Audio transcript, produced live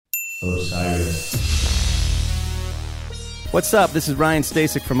Osiris. What's up? This is Ryan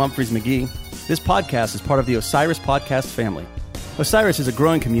Stasek from Humphreys McGee. This podcast is part of the Osiris podcast family. Osiris is a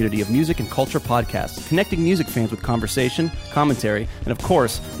growing community of music and culture podcasts, connecting music fans with conversation, commentary, and of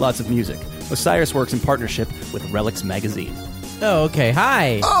course, lots of music. Osiris works in partnership with Relics Magazine. Oh, okay.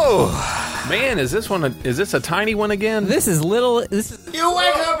 Hi. Oh, man, is this a tiny one again? This is little. You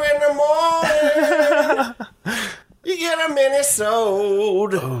wake up in the morning, you get a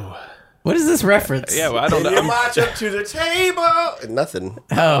mini-sode. Oh. What is this reference? Yeah, well, I don't know. You march up to the table. Nothing.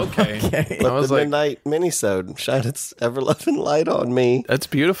 Oh, Okay. okay. I Let was the like, midnight mini-sode shine its ever-loving light on me. that's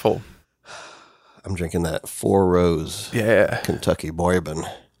beautiful. I'm drinking that Four Rose Yeah. Kentucky bourbon.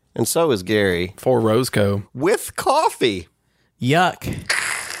 And so is Gary. For Roseco. With coffee.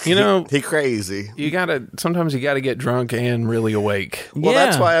 Yuck. You know, He crazy. sometimes you gotta get drunk and really awake. Well, Yeah.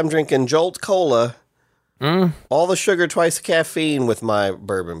 that's why I'm drinking Jolt Cola. All the sugar, twice the caffeine with my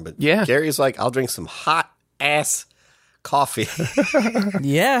bourbon. But Yeah. Gary's like, I'll drink some hot-ass coffee.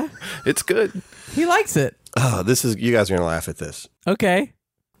 Yeah. It's good. He likes it. Oh, you guys are going to laugh at this. Okay.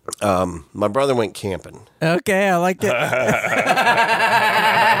 My brother went camping Okay, I like it. at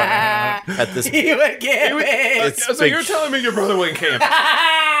this. You went camping. It's So big- you're telling me your brother went camping?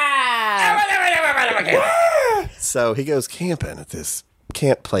 So he goes camping at this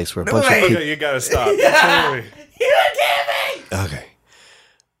camp place where a bunch of Okay, people. you gotta stop. You went camping. Okay.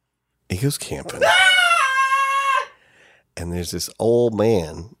 He goes camping. And there's this old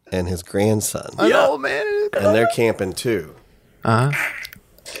man and his grandson. No, man. And they're camping too. Uh-huh.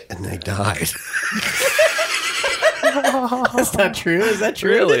 And they died. That's not true. Is that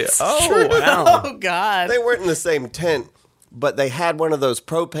true? Really? It's Oh, true. wow. Oh, God. They weren't in the same tent, but they had one of those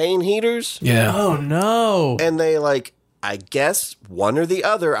propane heaters. Yeah. Oh, no. And they, I guess one or the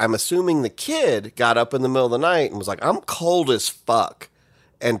other, I'm assuming the kid got up in the middle of the night and was like, I'm cold as fuck,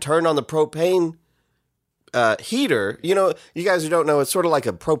 and turned on the propane heater. You know, you guys who don't know, it's sort of like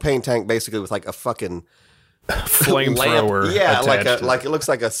a propane tank basically with like a fucking Flamethrower. lamp. Yeah, attached. like it looks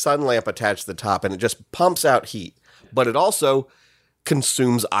like a sun lamp attached to the top, and it just pumps out heat. But it also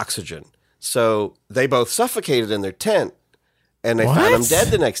consumes oxygen. So they both suffocated in their tent, and they found them What? dead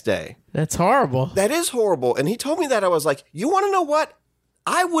the next day. That's horrible. That is horrible. And he told me that. I was like, you want to know what?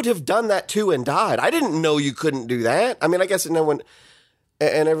 I would have done that too and died. I didn't know you couldn't do that. I mean, I guess no one.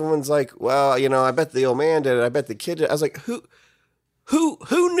 And everyone's like, well, you know, I bet the old man did it. I bet the kid did it. I was like, who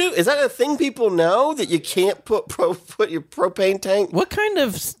knew? Is that a thing people know, that you can't put your propane tank? What kind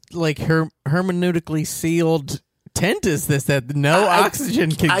of, hermeneutically sealed tent is this that no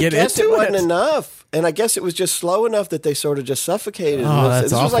oxygen can I get guess into it wasn't it? enough. And I guess it was just slow enough that they sort of just suffocated. Oh,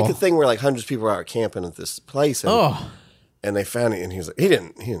 that's this was like awful. a thing where like hundreds of people were out camping at this place. And, Oh, And they found it, and he was like, he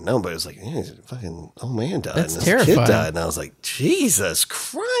didn't know, but it was like, yeah, his fucking old man died. That's and his terrifying. kid died. And I was like, Jesus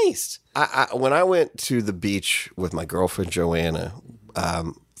Christ. When I went to the beach with my girlfriend, Joanna,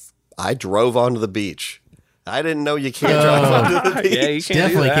 I drove onto the beach. I didn't know you can't drive onto the beach. Yeah, you can't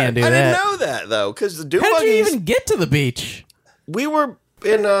definitely do that. can't do I that. didn't know that, though, because the dune How did you buggies, even get to the beach? we were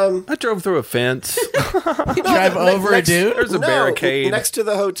in, I drove through a fence. You drive over a dude? There's a barricade. next to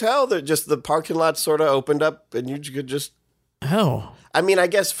the hotel. Just the parking lot sort of opened up, and you could just. Oh, I mean, I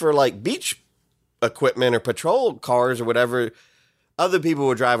guess for like beach equipment or patrol cars or whatever, other people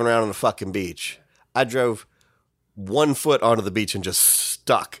were driving around on the fucking beach. I drove 1 foot onto the beach and just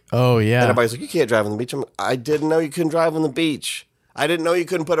stuck. oh And yeah. everybody's like, you can't drive on the beach. I didn't know you couldn't drive on the beach. I didn't know you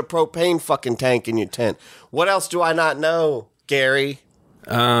couldn't put a propane fucking tank in your tent. What else do I not know, Gary?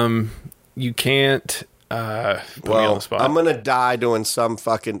 You can't put me on the spot. I'm gonna die doing some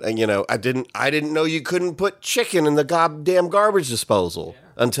fucking. I didn't know you couldn't put chicken in the goddamn garbage disposal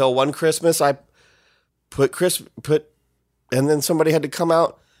until one Christmas I put, and then somebody had to come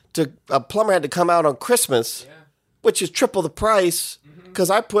out a plumber had to come out on Christmas, which is triple the price because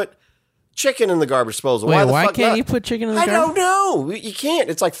I put chicken in the garbage disposal. Wait, the why fuck can't not? you put chicken in the I garbage? don't know. You can't.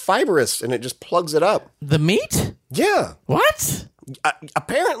 It's like fibrous and it just plugs it up. The meat? Yeah, What?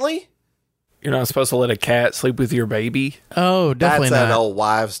 apparently. You're not supposed to let a cat sleep with your baby. Oh, definitely That's not. that old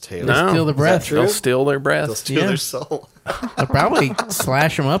wives' tale. No. Steal the breath. true? They'll steal their breath. They'll steal Yeah. their soul. I'll probably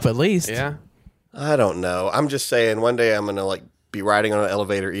slash them up at least. Yeah. I don't know. I'm just saying one day I'm going to be riding on an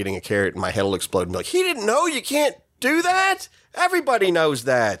elevator eating a carrot and my head will explode and be like, he didn't know you can't do that? Everybody knows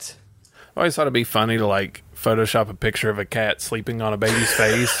that. I always thought it'd be funny to Photoshop a picture of a cat sleeping on a baby's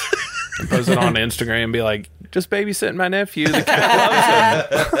face and post it on Instagram and be like, just babysitting my nephew. The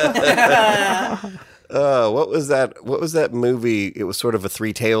cat loves him. What was that movie? It was sort of a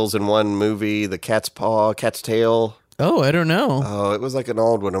three tales in one movie. The cat's paw, cat's tail. Oh, I don't know. Oh, it was like an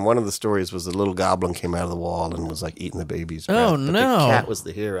old one, and one of the stories was the little goblin came out of the wall and was like eating the baby's breath. Oh, but no. The cat was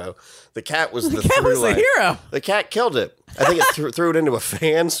the hero. The cat was the Cat was through the line. hero. The cat killed it. I think it threw it into a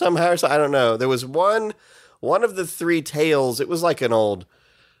fan somehow. So I don't know. There was one of the three tales. It was like an old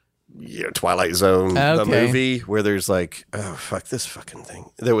Twilight Zone, the Okay. movie, where there's like, oh, fuck this fucking thing.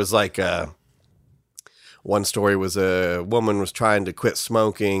 There was like one story was a woman was trying to quit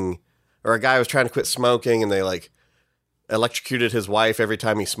smoking, or a guy was trying to quit smoking, and they like electrocuted his wife every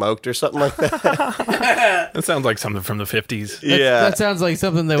time he smoked or something like that. That sounds like something from the 50s. That sounds like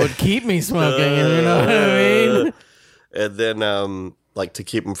something that would keep me smoking. You know what I mean? And then, like, to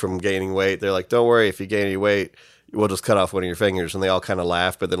keep him from gaining weight, they're like, don't worry, if you gain any weight, we'll just cut off one of your fingers. And they all kind of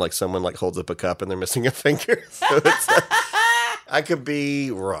laugh, but then, like, someone, like, holds up a cup and they're missing a finger. So it's like, I could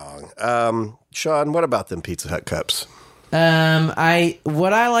be wrong. Sean, what about them Pizza Hut cups?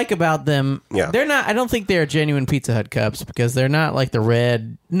 What I like about them, Yeah. they're not. I don't think they're genuine Pizza Hut cups because they're not like the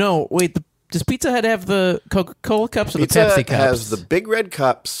red. No, wait. Does Pizza Hut have the Coca-Cola cups or Pizza the Pepsi Hut cups? has the big red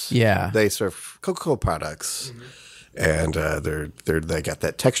cups. Yeah. They serve Coca-Cola products. And they got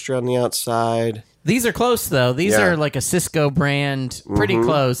that texture on the outside. These are close though. These Yeah. are like a Cisco brand, pretty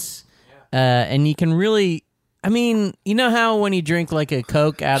close. And you can really. I mean, you know how when you drink like a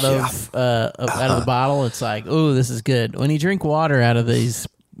Coke out of the bottle, it's like, oh, this is good. When you drink water out of these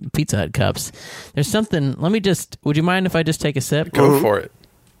Pizza Hut cups, there's something. Would you mind if I just take a sip? Go for it.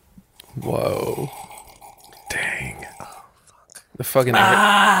 Whoa. Dang. The fucking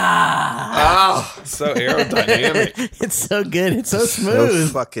so aerodynamic. It's so good. It's so So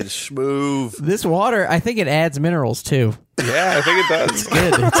smooth. fucking smooth. This water, I think it adds minerals too. Yeah, I think it does.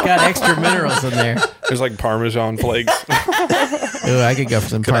 Good. It's got extra minerals in there. There's like Parmesan flakes. Ooh, I could go for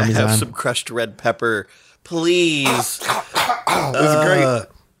some Can I Parmesan. have some crushed red pepper, please? This is great.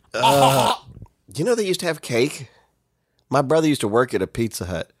 You know they used to have cake? My brother used to work at a Pizza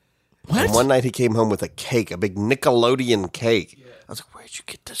Hut. What? And one night he came home with a cake, a big Nickelodeon cake. I was like, where'd you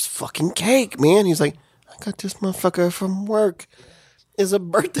get this fucking cake, man? He's like, I got this motherfucker from work. It's a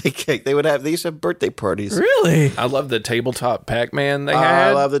birthday cake. They used to have birthday parties. Really? I love the tabletop Pac-Man they I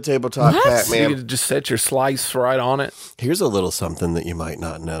had. love the tabletop What? cat, You man. could just set your slice right on it. Here's a little something that you might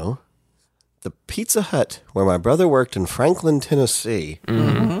not know. The Pizza Hut, where my brother worked in Franklin, Tennessee,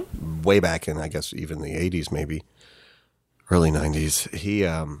 way back in, I guess, even the 80s, maybe, early 90s,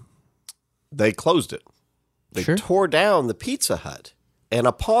 they closed it. They Sure. tore down the Pizza Hut. And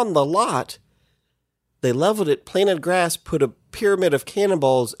upon the lot, they leveled it, planted grass, put a pyramid of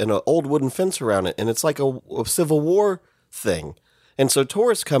cannonballs and an old wooden fence around it. And it's like a Civil War thing. And so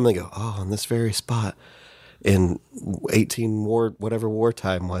tourists come and they go, oh, on this very spot in 18 war, whatever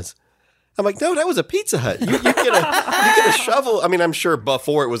wartime was. I'm like, no, that was a Pizza Hut. You get a shovel. I mean, I'm sure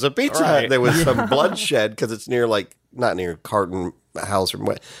before it was a Pizza Hut, Right. there was some bloodshed because it's near not near Carton House or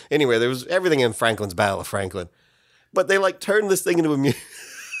what. Anyway, there was everything in Franklin's Battle of Franklin. But they turned this thing into a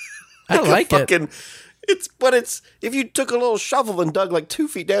I like it. fucking. It's if you took a little shovel and dug 2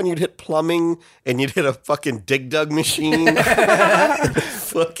 feet down, you'd hit plumbing and you'd hit a fucking dig dug machine. They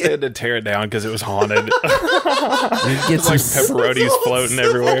Fucking had to tear it down because it was haunted. You get some, Like pepperonis floating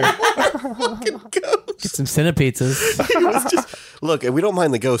everywhere. get some Cinepizzas. it was just look, and we don't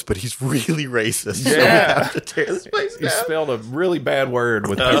mind the ghost, but he's really racist. So we Yeah. have to tear this place You down. spelled a really bad word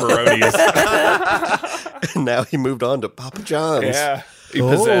with pepperonis. And now he moved on to Papa John's. Yeah. He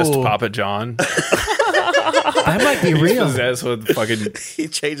possessed Oh. Papa John. That might be He's real. possessed with fucking. He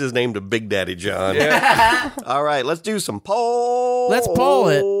changed his name to Big Daddy John. Yeah. All right, let's do some polls. Let's poll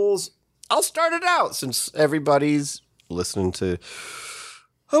it. I'll start it out since everybody's listening to.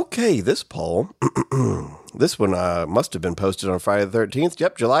 Okay, this poll. This one must have been posted on Friday the 13th.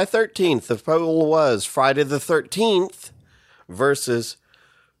 Yep, July 13th. The poll was Friday the 13th versus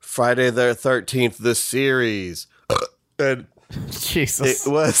Friday the 13th, the series. And Jesus. it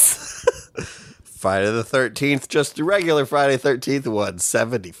was Friday the 13th, just the regular Friday 13th won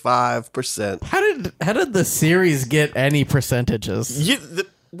 75%. How did the series get any percentages?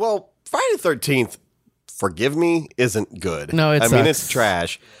 Well, Friday the 13th, forgive me, isn't good. No, it I mean, sucks. it's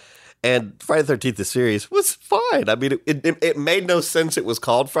trash. And Friday the 13th, the series, was fine. I mean, it made no sense it was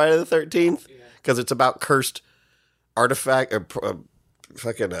called Friday the 13th because it's about cursed artifact or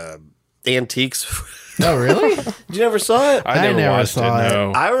fucking antiques. Oh, really? You never saw it? I never watched saw it. it.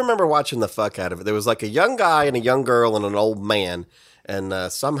 No. I remember watching the fuck out of it. There was a young guy and a young girl and an old man, and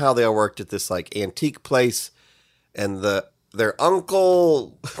somehow they all worked at this antique place, and their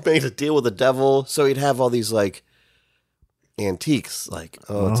uncle made a deal with the devil, so he'd have all these antiques, like,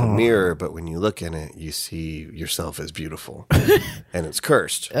 it's a mirror, but when you look in it, you see yourself as beautiful, and it's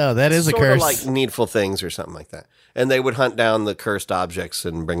cursed. Oh, that is a Sort of curse. like Needful Things or something like that. And they would hunt down the cursed objects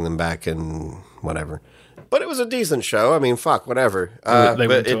and bring them back and whatever. But it was a decent show. I mean, fuck, whatever. They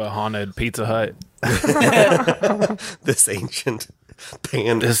went but to a haunted Pizza Hut. this ancient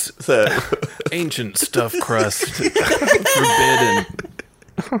pan. This ancient stuffed crust. Forbidden.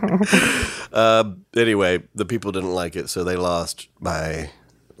 Anyway, the people didn't like it, so they lost by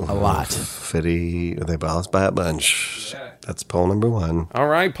a lot. They lost by a bunch. That's poll number 1. All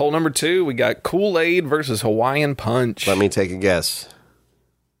right, poll number 2. We got Kool-Aid versus Hawaiian Punch. Let me take a guess.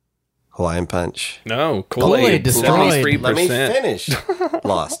 Hawaiian Punch. No, Kool-Aid Kool-Aid destroyed. 73%. Let me finish.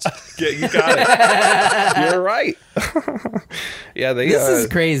 Lost. Yeah, you got it. You're right. Yeah, they. This is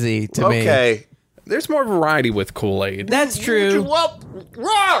crazy to me. Okay. There's more variety with Kool-Aid. That's true. Well,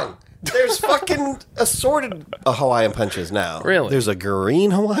 wrong. There's fucking assorted Hawaiian punches now. Really? There's a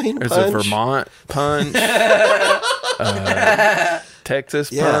green Hawaiian There's punch. a Vermont punch. Texas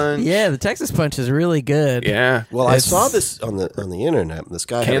punch. Yeah, the Texas Punch is really good. Yeah. Well, I It's- saw this on the internet. This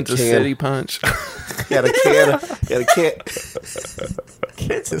guy Kansas had a can. City punch. He had a can. He had a can.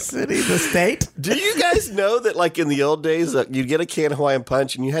 Kansas City, the state. Do you guys know that, like in the old days, you'd get a can of Hawaiian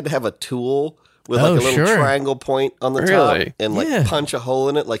punch and you had to have a tool with like Oh, a little sure. triangle point on the Really? top and like Yeah. punch a hole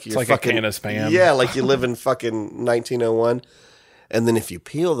in it, like you're like a fucking can of Spam. Yeah, like you live in fucking 1901. And then if you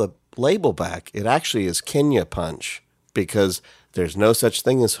peel the label back, it actually is Kenya punch because there's no such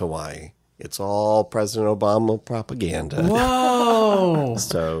thing as Hawaii. It's all President Obama propaganda. Whoa.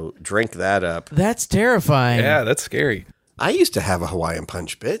 So drink that up. That's terrifying. Yeah, that's scary. I used to have a Hawaiian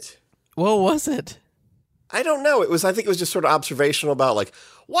punch bit. What was it? I don't know. I think it was just sort of observational about like,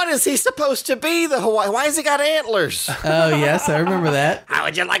 what is he supposed to be? The Hawaii? Why has he got antlers? Oh, yes, I remember that. How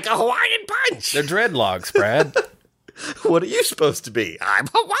would you like a Hawaiian punch? They're dreadlocks, Brad. What are you supposed to be? I'm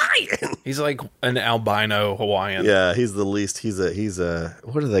Hawaiian. He's like an albino Hawaiian. Yeah, he's the least. He's a.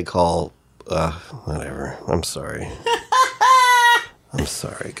 What do they call? Whatever. I'm sorry. I'm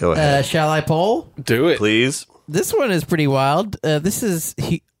sorry. Go ahead, Shall I poll? Do it. please. This one is pretty wild. This is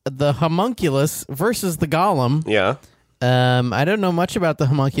the homunculus versus the golem. Yeah. I don't know much about the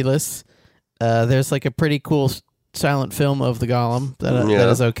homunculus. There's like a pretty cool silent film of the golem that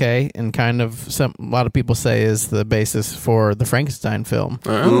is okay, and kind of a lot of people say is the basis for the Frankenstein film.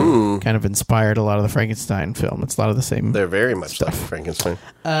 Kind of inspired a lot of the Frankenstein film. It's a lot of the same. They're very much like Frankenstein.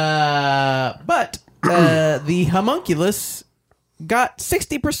 But the homunculus got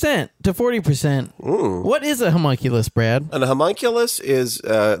 60% to 40%. What is a homunculus, Brad? And a homunculus is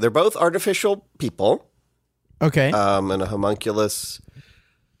they're both artificial people. Okay. And a homunculus.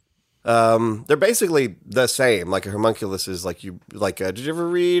 They're basically the same. Like a homunculus is like did you ever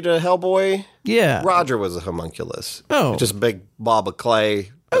read Hellboy? yeah. Roger was a homunculus. Oh. Just a big blob of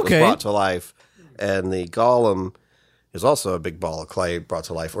clay that Okay. was brought to life. And the golem is also a big ball of clay brought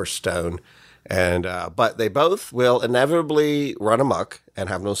to life, or stone. And but they both will inevitably run amok and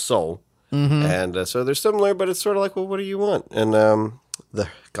have no soul. Mm-hmm. And so they're similar, but it's sort of like, well, what do you want? And the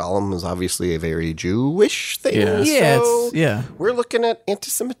golem is obviously a very Jewish thing. Yeah. Yeah, so it's, yeah. we're looking at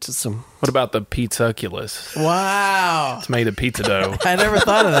anti-Semitism. What about the pizzaculus? Wow. It's made of pizza dough. I never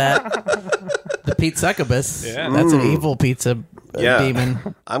thought of that. The Pete Succubus. Yeah. That's an evil pizza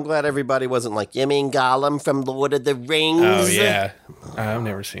demon. I'm glad everybody wasn't like, you mean Gollum from Lord of the Rings? Oh, yeah. I've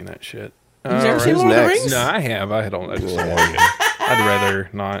never seen that shit. You've never seen Who's Lord of the next? Rings? No, I have. I don't. I just don't like it. I'd rather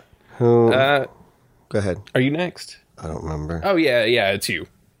not. Go ahead. Are you next? I don't remember. Oh, yeah. Yeah, it's you.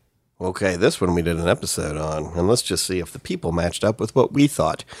 Okay, this one we did an episode on, and let's just see if the people matched up with what we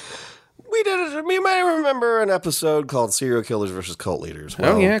thought. We did it. You may remember an episode called Serial Killers versus Cult Leaders.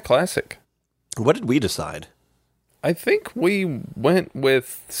 Oh, yeah. Classic. What did we decide? I think we went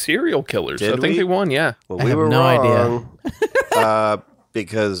with serial killers. Did I think we? they won, yeah. Well, I we have were no wrong.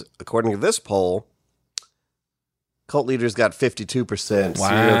 Because according to this poll, cult leaders got 52%. Wow.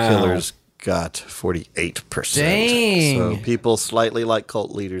 Serial killers got 48%. Dang. So people slightly like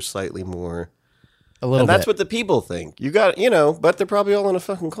cult leaders, slightly more. A little And that's bit. what the people think. You got, but they're probably all in a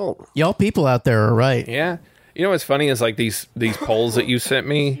fucking cult. Y'all people out there are right. Yeah. You know what's funny is like these polls that you sent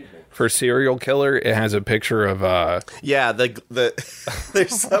me for serial killer, it has a picture of Yeah, the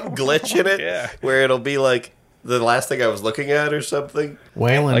there's some glitch in it Yeah. where it'll be like the last thing I was looking at or something.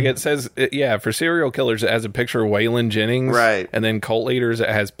 Waylon. like it says for serial killers it has a picture of Waylon Jennings. Right. And then cult leaders it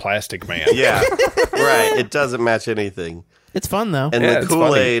has Plastic Man. Yeah, right. It doesn't match anything. It's fun, though. And Yeah, the it's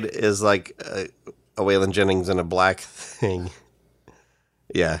Kool-Aid is like a Waylon Jennings in a black thing.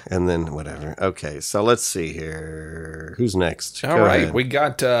 Yeah, and then whatever. Okay, so let's see here. Who's next? All Go right, ahead. we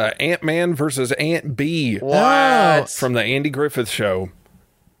got Ant-Man versus Aunt Bee. What? From the Andy Griffith Show.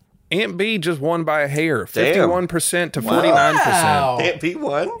 Aunt Bee just won by a hair, Damn. 51% to 49%. Wow. Aunt Bee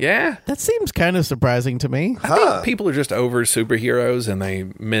won? Yeah. That seems kind of surprising to me. I think people are just over superheroes and they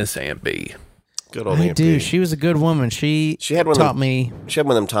miss Aunt Bee. Good old I Aunt do. Bee. She was a good woman. She had one of taught them- me. She had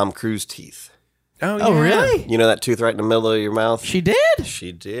one of them Tom Cruise teeth. Oh, really? You know that tooth right in the middle of your mouth? She did?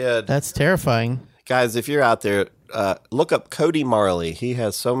 She did. That's terrifying. Guys, if you're out there, look up Cody Marley. He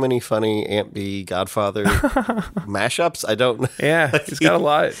has so many funny Aunt Bee Godfather mashups. I don't know. Yeah, he's got a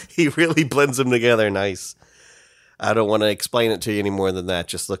lot. He really blends them together nice. I don't want to explain it to you any more than that.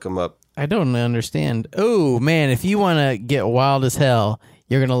 Just look them up. I don't understand. Oh, man, if you want to get wild as hell,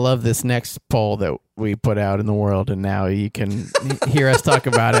 you're going to love this next poll that we put out in the world, and now you can hear us talk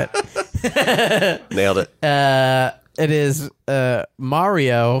about it. Nailed it. It is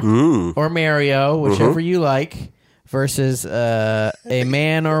Mario or Mario, whichever you like, versus a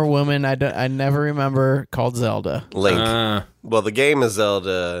man or woman I never remember called Zelda. Link. Uh, Well, the game is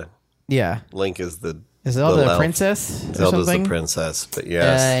Zelda. Yeah. Link is the Is Zelda little a elf. princess or Zelda's something? the princess, but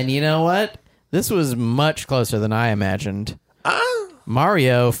yes. And you know what? This was much closer than I imagined.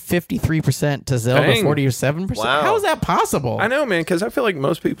 Mario, 53% to Zelda, Dang. 47%. Wow. How is that possible? I know, man, because I feel like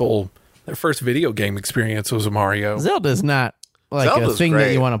most people, their first video game experience was a Mario. Zelda's not like a Zelda's thing that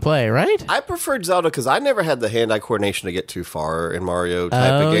great. you want to play, right? I preferred Zelda because I never had the hand-eye coordination to get too far in Mario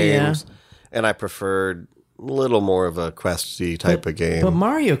type Oh, of yeah. games, and I preferred a little more of a questy type of game. But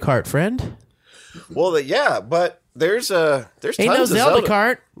Mario Kart, friend. Well, yeah, but there's tons Ain't no of Zelda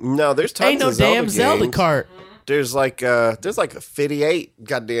kart. No, there's tons Ain't no of Zelda damn Zelda games. kart. There's like 58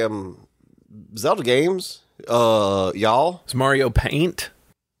 goddamn Zelda games. Y'all. Is Mario Paint?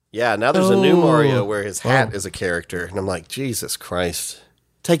 Yeah, now there's a new Oh. Mario where his hat Oh. is a character, and I'm like, Jesus Christ,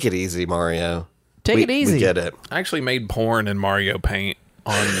 take it easy, Mario. Take it easy. We get it. I actually made porn in Mario Paint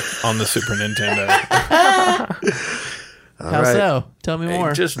on the Super Nintendo. How right. so? Tell me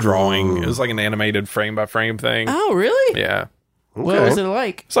more. Just drawing. It was like an animated frame by frame thing. Oh, really? Yeah. What Okay. was it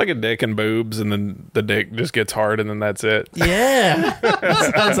like? It's like a dick and boobs, and then the dick just gets hard, and then that's it. Yeah.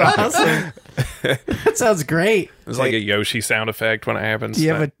 That sounds awesome. That sounds great. It's like a Yoshi sound effect when it happens. Do you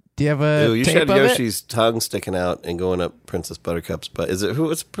have a Ooh, you should tape have of it? Yoshi's tongue sticking out and going up Princess Buttercup's butt. Is it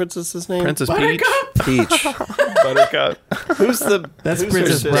what's Princess's name? Princess Peach? Peach. Buttercup. Who's the? That's who's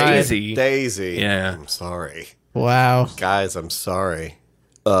Princess her Bride. Daisy. Daisy. Yeah. I'm sorry, Wow. guys. I'm sorry.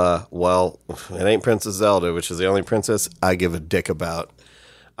 Well, it ain't Princess Zelda, which is the only princess I give a dick about.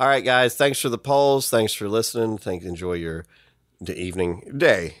 All right, guys. Thanks for the polls. Thanks for listening. Enjoy your evening,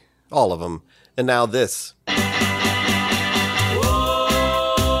 day, all of them. And now this.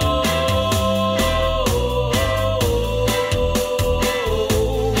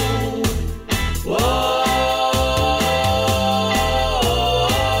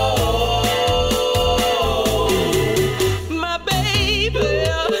 My baby,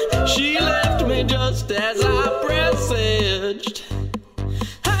 she left me just as I presaged.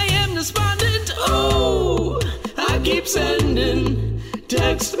 I am despondent, oh, I keep sending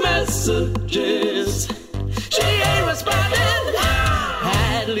text messages. She ain't responding,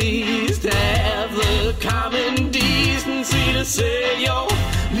 at least have the common decency to say you're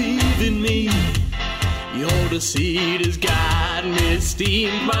leaving me. Your deceit has got me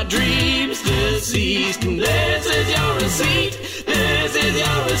steamed, my dreams deceased. And this is your receipt, this is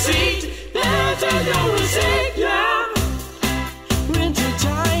your receipt, this is your receipt, yeah. Winter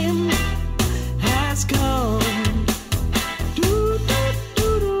time has come. Do, do,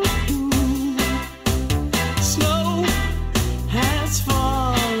 do, do, do. Snow has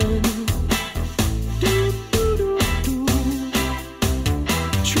fallen. Do, do, do, do.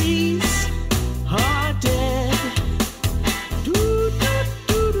 Trees are dead. Do, do,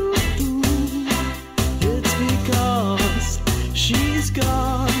 do, do, do. It's because she's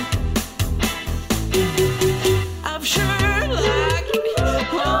gone. I've Sherlock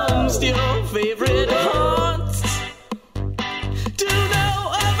Holmes, your favorite haunts. To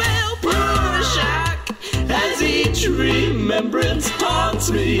no avail, prove shock as each remembrance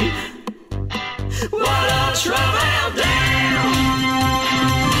haunts me. What a travel down.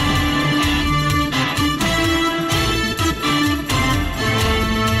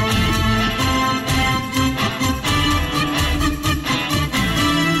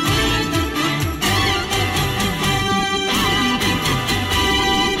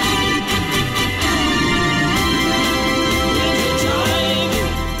 Time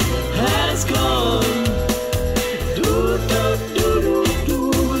has gone. Do, do, do, do, do.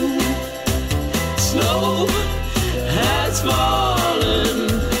 Snow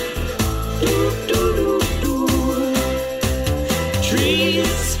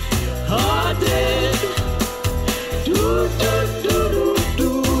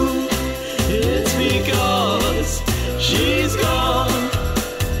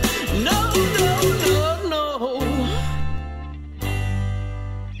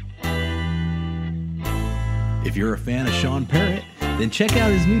Then check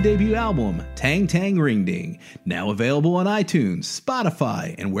out his new debut album, Tang Tang Ring Ding, now available on iTunes,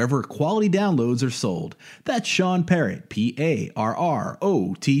 Spotify, and wherever quality downloads are sold. That's Sean Parrott, Parrott.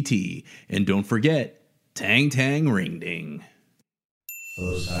 And don't forget, Tang Tang Ring Ding.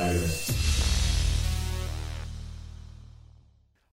 Osiris.